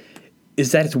interesting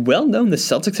is that it's well known the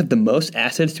Celtics have the most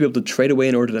assets to be able to trade away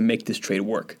in order to make this trade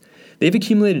work. They've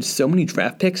accumulated so many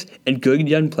draft picks and good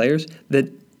young players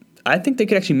that I think they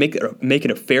could actually make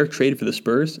it a fair trade for the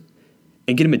Spurs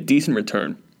and get them a decent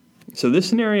return. So this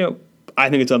scenario, I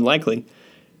think it's unlikely,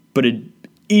 but it'd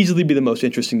easily be the most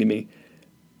interesting to me.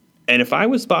 And if I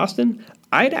was Boston,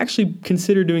 I'd actually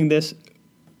consider doing this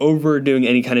over doing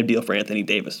any kind of deal for Anthony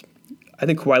Davis. I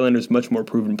think Kawhi Leonard is a much more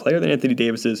proven player than Anthony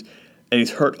Davis is, and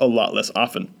he's hurt a lot less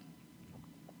often.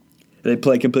 They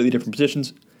play completely different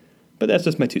positions, but that's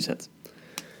just my 2 cents.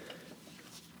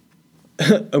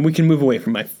 And we can move away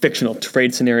from my fictional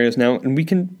trade scenarios now, and we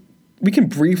can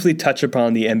briefly touch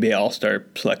upon the NBA All-Star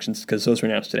selections because those were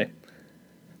announced today.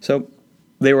 So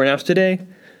they were announced today.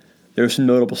 There were some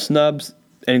notable snubs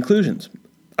and inclusions.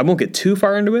 I won't get too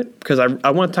far into it because I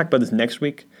want to talk about this next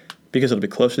week because it'll be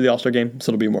closer to the All-Star game,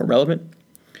 so it'll be more relevant.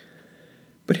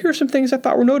 But here are some things I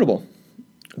thought were notable.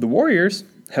 The Warriors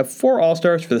have 4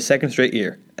 All-Stars for the second straight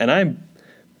year, and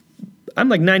I'm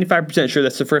like 95% sure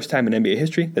that's the first time in NBA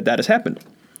history that has happened.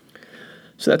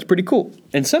 So that's pretty cool.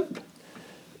 And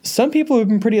some people have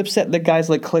been pretty upset that guys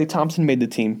like Klay Thompson made the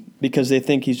team because they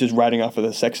think he's just riding off of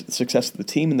the success of the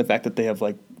team and the fact that they have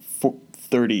like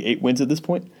 38 wins at this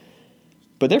point.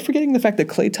 But they're forgetting the fact that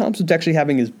Klay Thompson's actually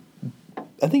having his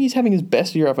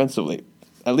best year offensively,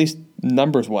 at least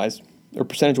numbers-wise or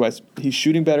percentage-wise. He's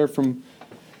shooting better from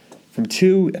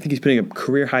 2. I think he's putting a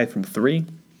career high from 3.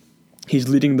 He's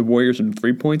leading the Warriors in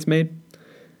 3 points made.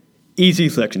 Easy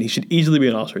selection. He should easily be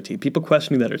an All-Star team. People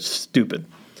questioning that are stupid.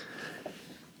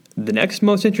 The next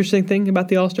most interesting thing about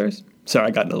the All-Stars... Sorry,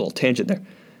 I got in a little tangent there.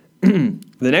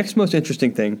 The next most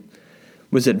interesting thing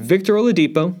was that Victor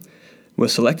Oladipo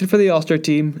was selected for the All-Star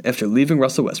team after leaving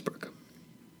Russell Westbrook.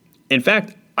 In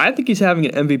fact, I think he's having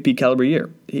an MVP caliber year.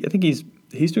 I think he's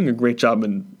doing a great job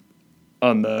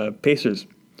on the Pacers.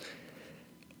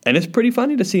 And it's pretty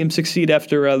funny to see him succeed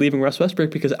after leaving Russ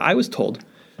Westbrook because I was told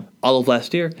all of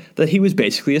last year that he was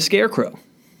basically a scarecrow.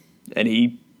 And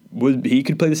he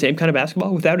could play the same kind of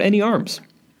basketball without any arms.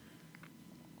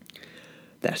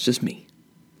 That's just me.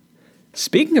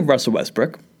 Speaking of Russell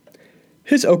Westbrook,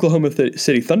 his Oklahoma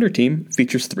City Thunder team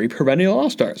features 3 perennial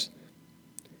All-Stars.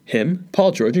 Him,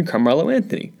 Paul George, and Carmelo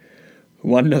Anthony.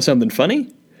 Want to know something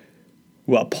funny?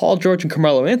 Well, Paul George and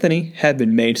Carmelo Anthony have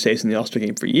been mainstays in the All-Star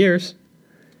game for years.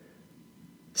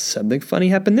 Something funny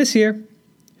happened this year.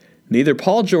 Neither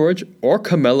Paul George or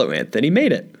Carmelo Anthony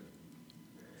made it.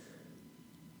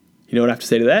 You know what I have to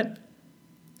say to that?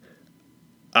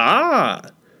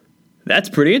 That's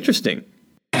pretty interesting.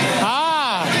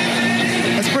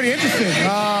 That's pretty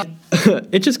interesting.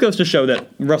 It just goes to show that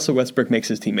Russell Westbrook makes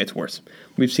his teammates worse.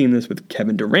 We've seen this with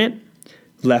Kevin Durant,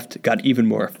 left, got even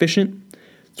more efficient.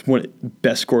 It's one of the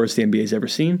best scorers the NBA's ever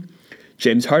seen.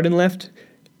 James Harden left,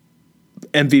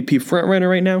 MVP frontrunner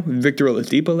right now. Victor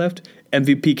Oladipo left,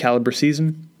 MVP caliber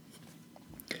season.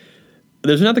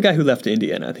 There's another guy who left to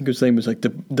Indiana. I think his name was like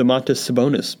Domantas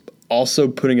Sabonis, also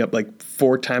putting up like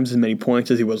 4 times as many points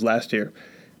as he was last year.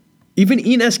 Even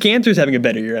Enes Kanter's having a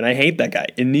better year, and I hate that guy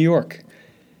in New York.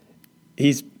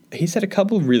 He's had a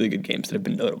couple of really good games that have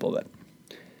been notable, but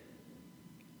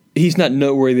he's not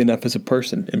noteworthy enough as a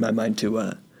person in my mind to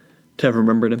have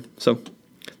remembered him. So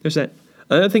there's that.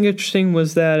 Another thing interesting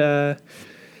was that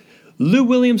Lou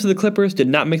Williams of the Clippers did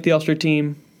not make the All-Star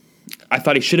team. I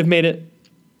thought he should have made it.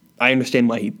 I understand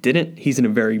why he didn't. He's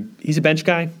a bench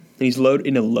guy, and he's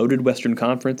in a loaded Western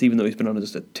Conference, even though he's been on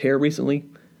just a tear recently.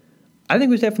 I think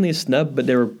it was definitely a snub, but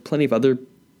there were plenty of other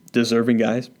deserving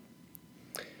guys.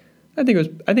 I'll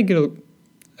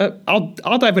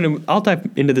dive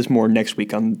into this more next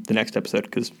week on the next episode,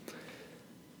 because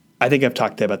I think I've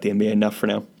talked about the NBA enough for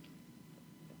now.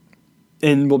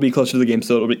 And we'll be closer to the game,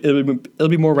 so it'll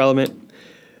be more relevant.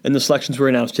 And the selections were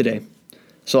announced today,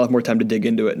 so I'll have more time to dig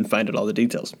into it and find out all the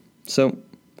details. So,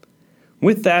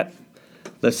 with that,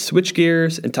 let's switch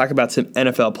gears and talk about some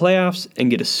NFL playoffs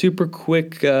and get a super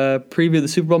quick preview of the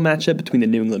Super Bowl matchup between the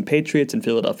New England Patriots and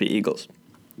Philadelphia Eagles.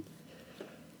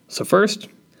 So first,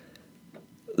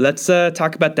 let's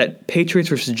talk about that Patriots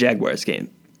versus Jaguars game.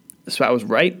 So I was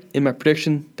right in my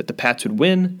prediction that the Pats would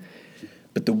win,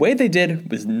 but the way they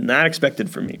did was not expected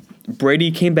from me.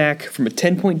 Brady came back from a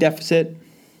 10-point deficit.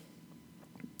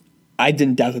 I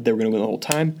didn't doubt that they were going to win the whole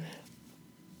time.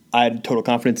 I had total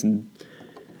confidence in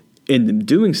them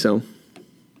doing so.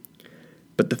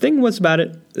 But the thing was about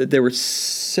it that there were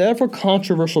several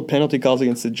controversial penalty calls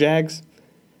against the Jags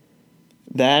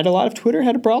that a lot of Twitter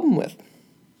had a problem with.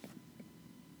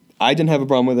 I didn't have a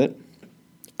problem with it.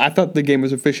 I thought the game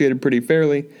was officiated pretty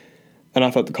fairly, and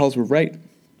I thought the calls were right.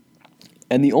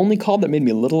 And the only call that made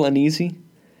me a little uneasy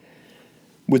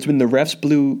was when the refs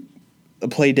blew a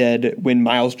play dead when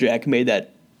Myles Jack made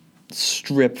that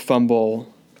strip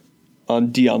fumble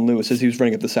on Dion Lewis as he was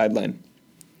running up the sideline.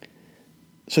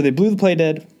 So they blew the play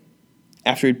dead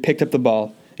after he'd picked up the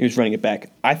ball and he was running it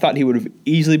back. I thought he would have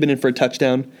easily been in for a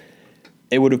touchdown.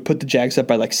 It would have put the Jags up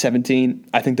by like 17.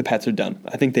 I think the Pats are done.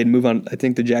 I think they'd move on. I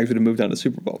think the Jags would have moved on to the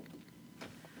Super Bowl.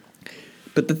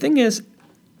 But the thing is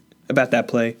about that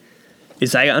play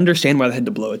is I understand why they had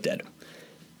to blow it dead.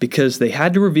 Because they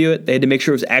had to review it. They had to make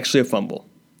sure it was actually a fumble.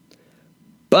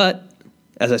 But,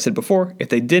 as I said before, if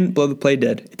they didn't blow the play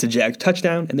dead, it's a Jags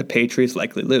touchdown and the Patriots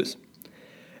likely lose.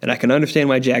 And I can understand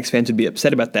why Jags fans would be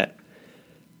upset about that.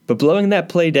 But blowing that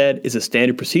play dead is a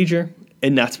standard procedure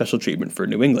and not special treatment for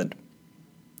New England.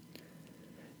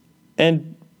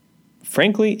 And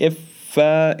frankly, if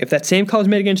that same call was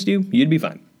made against you, you'd be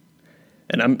fine.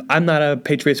 And I'm not a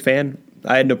Patriots fan.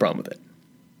 I had no problem with it.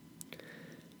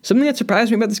 Something that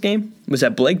surprised me about this game was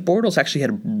that Blake Bortles actually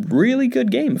had a really good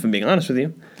game, if I'm being honest with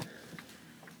you.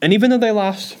 And even though they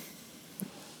lost,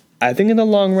 I think in the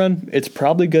long run, it's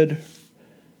probably good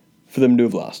for them to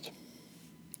have lost.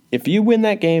 If you win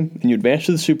that game and you advance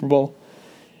to the Super Bowl,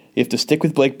 you have to stick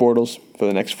with Blake Bortles for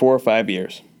the next 4 or 5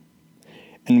 years.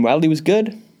 And while he was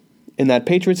good in that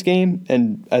Patriots game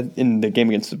and in the game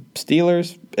against the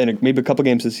Steelers and maybe a couple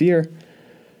games this year,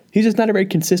 he's just not a very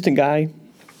consistent guy.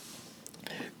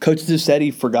 Coaches have said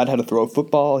he forgot how to throw a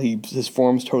football. His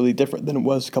form's totally different than it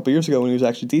was a couple years ago when he was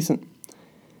actually decent.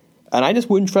 And I just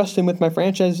wouldn't trust him with my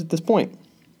franchise at this point.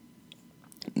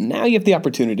 Now you have the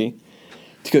opportunity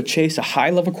to go chase a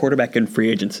high-level quarterback in free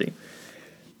agency.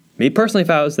 Me personally, if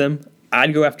I was them,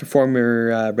 I'd go after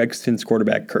former Redskins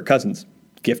quarterback Kirk Cousins.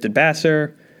 Gifted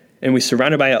passer, and we're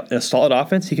surrounded by a solid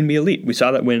offense. He can be elite. We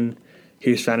saw that when he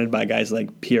was surrounded by guys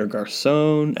like Pierre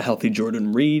Garçon, a healthy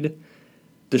Jordan Reed,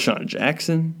 Deshaun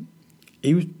Jackson.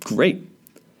 He was great.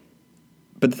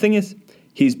 But the thing is,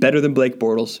 he's better than Blake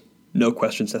Bortles. No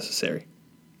questions necessary.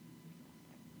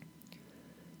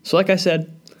 So like I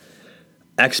said,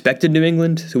 I expected New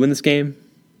England to win this game,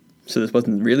 so this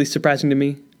wasn't really surprising to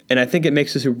me, and I think it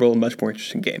makes the Super Bowl a much more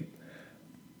interesting game.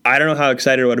 I don't know how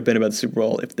excited I would have been about the Super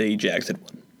Bowl if the Jags had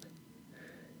won.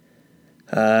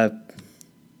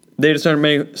 There just aren't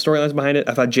many storylines behind it.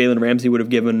 I thought Jalen Ramsey would have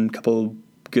given a couple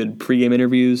good pregame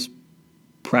interviews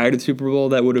prior to the Super Bowl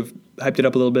that would have hyped it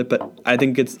up a little bit, but I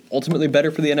think it's ultimately better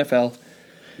for the NFL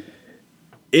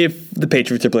if the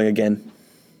Patriots are playing again.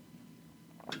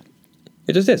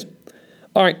 It just is.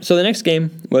 All right, so the next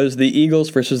game was the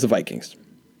Eagles versus the Vikings.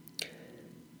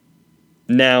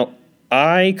 Now,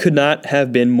 I could not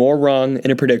have been more wrong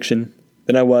in a prediction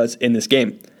than I was in this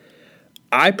game.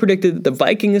 I predicted that the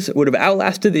Vikings would have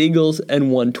outlasted the Eagles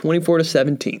and won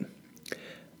 24-17.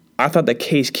 I thought that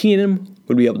Case Keenum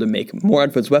would be able to make more out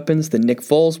of his weapons than Nick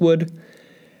Foles would.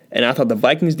 And I thought the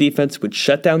Vikings defense would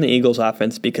shut down the Eagles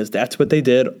offense because that's what they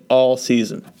did all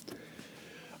season.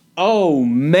 Oh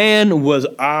man, was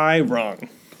I wrong.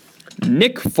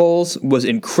 Nick Foles was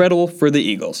incredible for the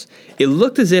Eagles. It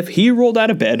looked as if he rolled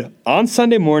out of bed on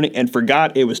Sunday morning and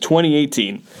forgot it was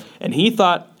 2018. And he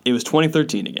thought it was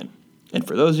 2013 again. And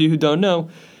for those of you who don't know,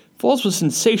 Foles was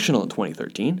sensational in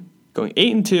 2013, going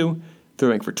 8-2,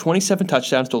 throwing for 27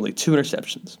 touchdowns to only 2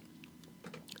 interceptions.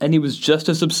 And he was just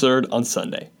as absurd on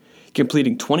Sunday,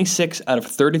 completing 26 out of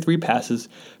 33 passes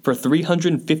for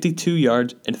 352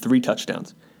 yards and 3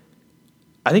 touchdowns.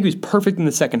 I think he was perfect in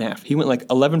the second half. He went like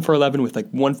 11 for 11 with like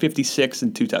 156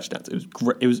 and 2 touchdowns. It was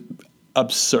great. It was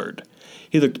absurd.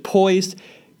 He looked poised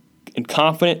and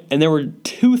confident, and there were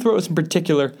 2 throws in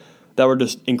particular that were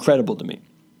just incredible to me.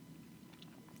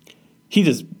 He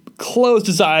just closed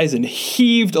his eyes and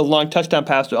heaved a long touchdown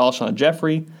pass to Alshon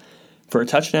Jeffrey for a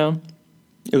touchdown.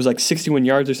 It was like 61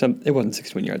 yards or something. It wasn't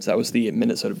 61 yards. That was the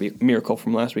Minnesota Miracle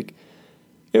from last week.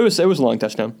 It was a long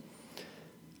touchdown.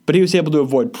 But he was able to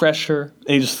avoid pressure,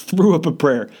 and he just threw up a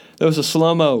prayer. There was a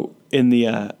slow-mo in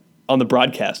the on the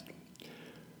broadcast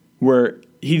where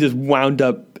he just wound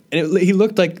up, and he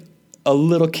looked like a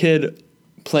little kid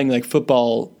playing like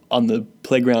football on the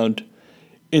playground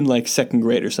in like second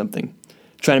grade or something,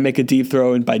 trying to make a deep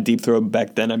throw, and by deep throw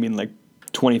back then I mean like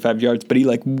 25 yards, but he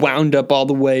like wound up all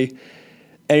the way,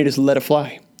 and he just let it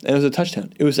fly, and it was a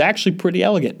touchdown. It was actually pretty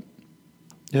elegant,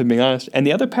 to be honest. And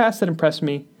the other pass that impressed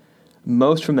me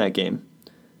most from that game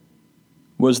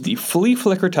was the flea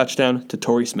flicker touchdown to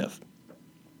Torrey Smith.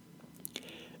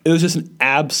 It was just an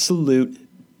absolute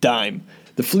dime.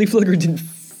 The flea flicker didn't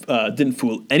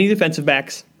fool any defensive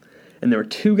backs, and there were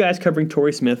 2 guys covering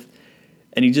Torrey Smith,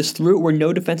 and he just threw it where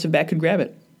no defensive back could grab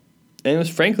it. And it was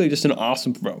frankly just an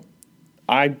awesome throw.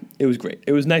 It was great.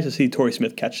 It was nice to see Torrey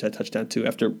Smith catch that touchdown too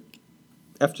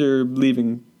after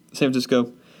leaving San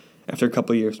Francisco after a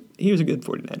couple of years. He was a good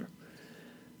 49er.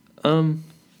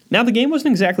 Now, the game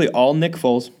wasn't exactly all Nick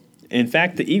Foles. In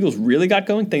fact, the Eagles really got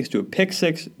going thanks to a pick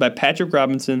 6 by Patrick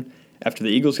Robinson after the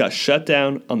Eagles got shut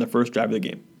down on the first drive of the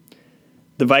game.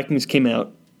 The Vikings came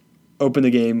out, opened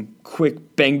the game,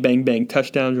 quick bang, bang, bang,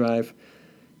 touchdown drive.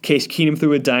 Case Keenum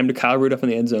threw a dime to Kyle Rudolph in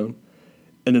the end zone.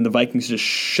 And then the Vikings just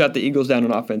shut the Eagles down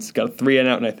on offense, got a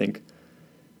 3-and-out, I think.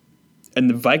 And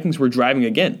the Vikings were driving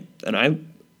again. And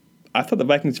I thought the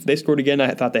Vikings, if they scored again,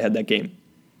 I thought they had that game.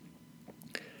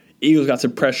 Eagles got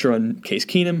some pressure on Case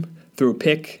Keenum, threw a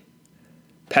pick.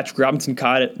 Patrick Robinson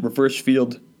caught it, reverse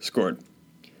field, scored.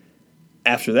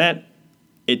 After that,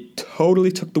 it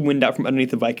totally took the wind out from underneath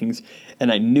the Vikings,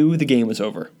 and I knew the game was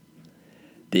over.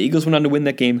 The Eagles went on to win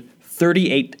that game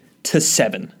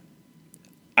 38-7.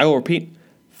 I will repeat,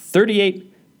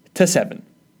 38-7.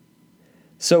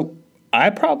 So I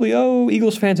probably owe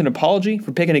Eagles fans an apology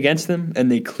for picking against them,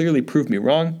 and they clearly proved me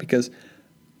wrong because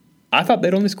I thought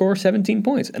they'd only score 17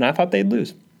 points, and I thought they'd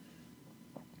lose.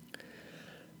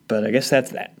 But I guess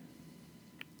that's that.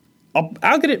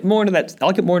 I'll get more into that.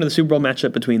 I'll get more into the Super Bowl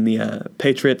matchup between the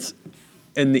Patriots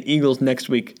and the Eagles next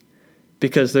week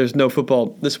because there's no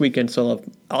football this weekend, so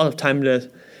I'll have time to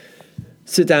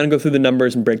sit down and go through the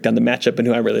numbers and break down the matchup and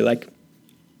who I really like.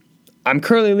 I'm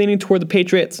currently leaning toward the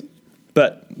Patriots,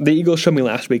 but the Eagles showed me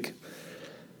last week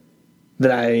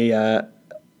that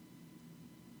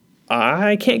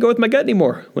I can't go with my gut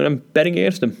anymore when I'm betting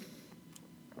against them.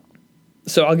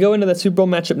 So I'll go into that Super Bowl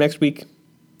matchup next week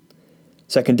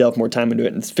so I can delve more time into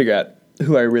it and figure out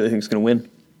who I really think is going to win.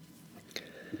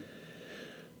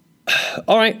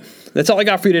 All right, that's all I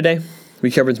got for you today.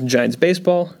 We covered some Giants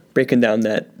baseball, breaking down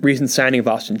that recent signing of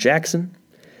Austin Jackson.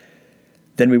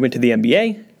 Then we went to the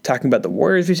NBA, talking about the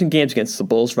Warriors' recent games against the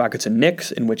Bulls, Rockets, and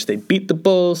Knicks, in which they beat the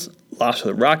Bulls, lost to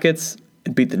the Rockets,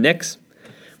 and beat the Knicks.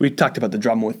 We talked about the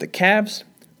drama with the Cavs,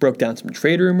 broke down some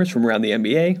trade rumors from around the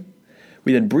NBA.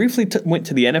 We then briefly went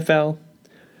to the NFL,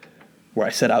 where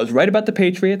I said I was right about the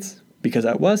Patriots, because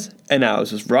I was, and I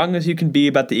was as wrong as you can be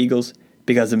about the Eagles,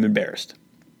 because I'm embarrassed.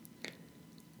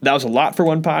 That was a lot for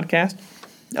one podcast.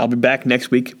 I'll be back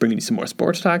next week bringing you some more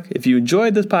sports talk. If you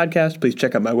enjoyed this podcast, please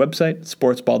check out my website,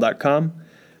 sportsball.com.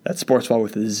 That's sportsball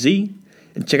with a Z,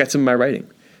 and check out some of my writing.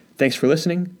 Thanks for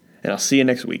listening, and I'll see you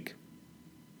next week.